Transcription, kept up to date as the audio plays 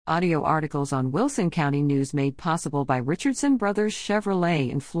Audio articles on Wilson County News made possible by Richardson Brothers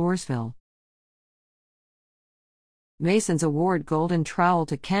Chevrolet in Floresville. Masons award Golden Trowel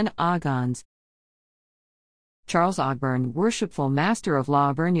to Ken Ogons. Charles Ogburn, Worshipful Master of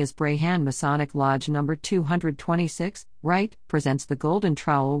La Vernias Brayhan Masonic Lodge No. 226, Wright, presents the Golden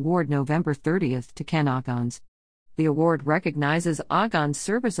Trowel Award November 30th to Ken Ogons. The award recognizes Ogons'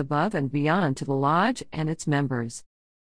 service above and beyond to the Lodge and its members.